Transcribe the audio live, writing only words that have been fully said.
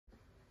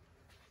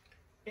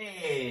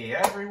Hey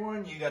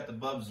everyone, you got the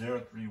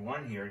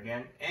Bub031 here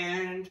again,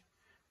 and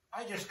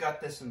I just got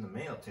this in the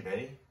mail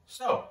today.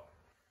 So,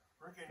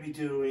 we're going to be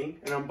doing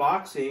an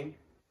unboxing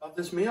of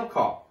this mail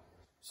call.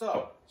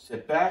 So,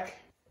 sit back,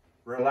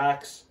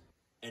 relax,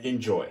 and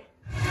enjoy.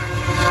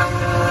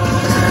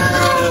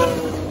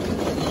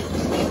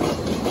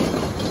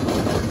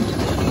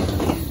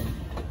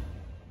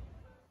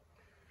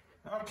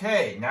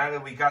 Okay, now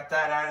that we got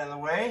that out of the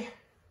way,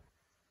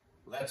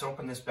 let's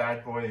open this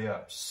bad boy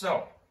up.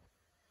 So,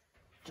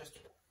 just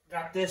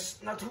got this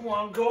not too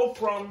long ago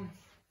from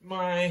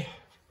one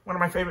of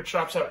my favorite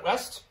shops out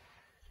west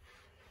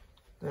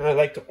that I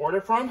like to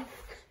order from.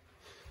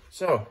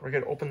 So we're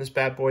gonna open this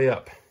bad boy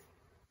up.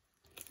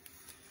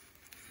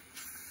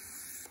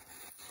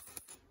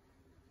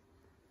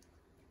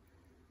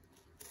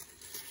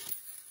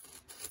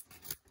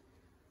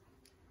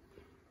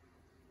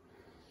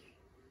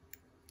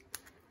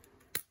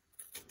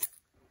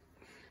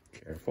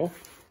 Careful.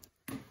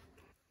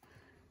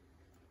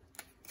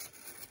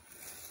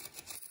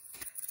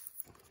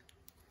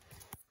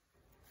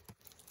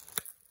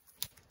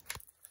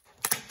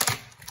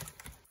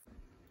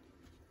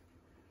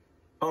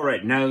 All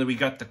right, now that we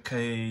got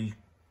the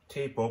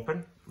tape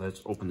open, let's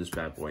open this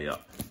bad boy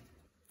up.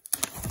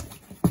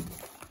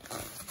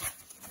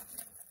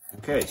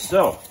 Okay,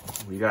 so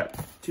we got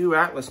two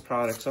Atlas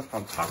products up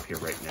on top here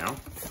right now.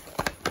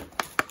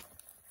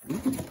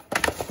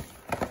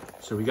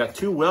 So we got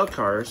two well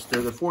cars.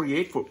 They're the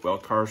 48-foot well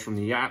cars from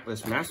the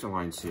Atlas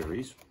Masterline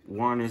series.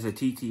 One is a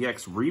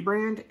TTX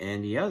rebrand,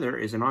 and the other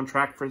is an On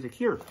Track for the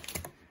Cure.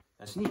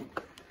 That's neat.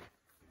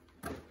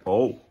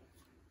 Oh,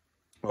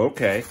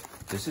 okay.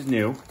 This is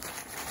new.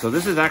 So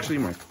this is actually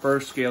my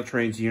first Scale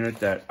Trains unit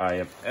that I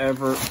have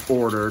ever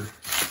ordered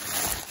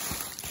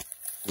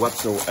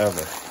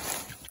whatsoever.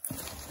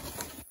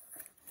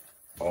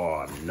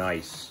 Oh,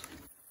 nice.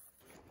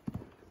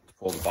 Let's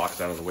pull the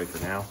box out of the way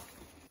for now.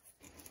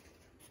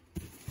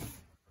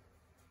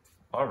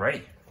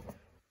 Alrighty.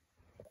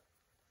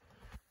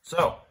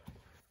 So,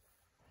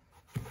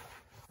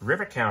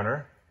 rivet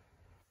counter,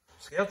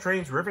 Scale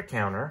Trains rivet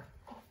counter,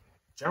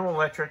 General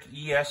Electric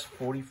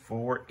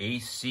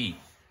ES44AC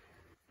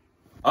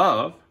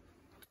of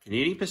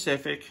Canadian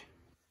Pacific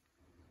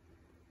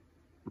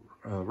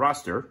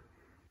roster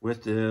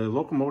with the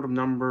locomotive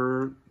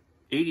number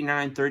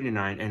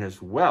 8939, and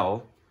as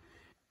well,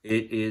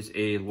 it is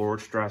a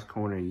Lord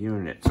Strathcona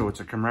unit, so it's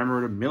a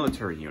commemorative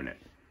military unit.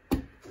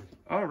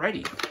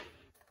 Alrighty.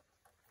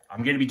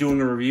 I'm going to be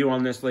doing a review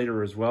on this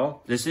later as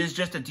well. This is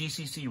just a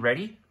DCC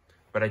ready,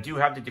 but I do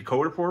have the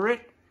decoder for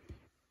it.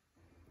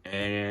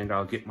 And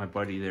I'll get my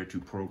buddy there to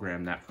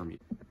program that for me.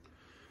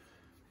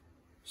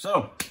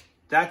 So,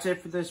 that's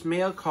it for this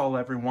mail call,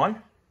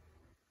 everyone.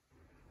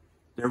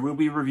 There will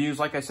be reviews,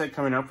 like I said,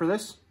 coming out for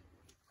this.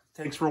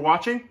 Thanks for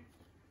watching.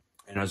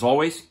 And as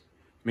always,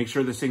 make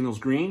sure the signal's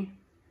green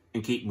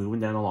and keep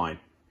moving down the line.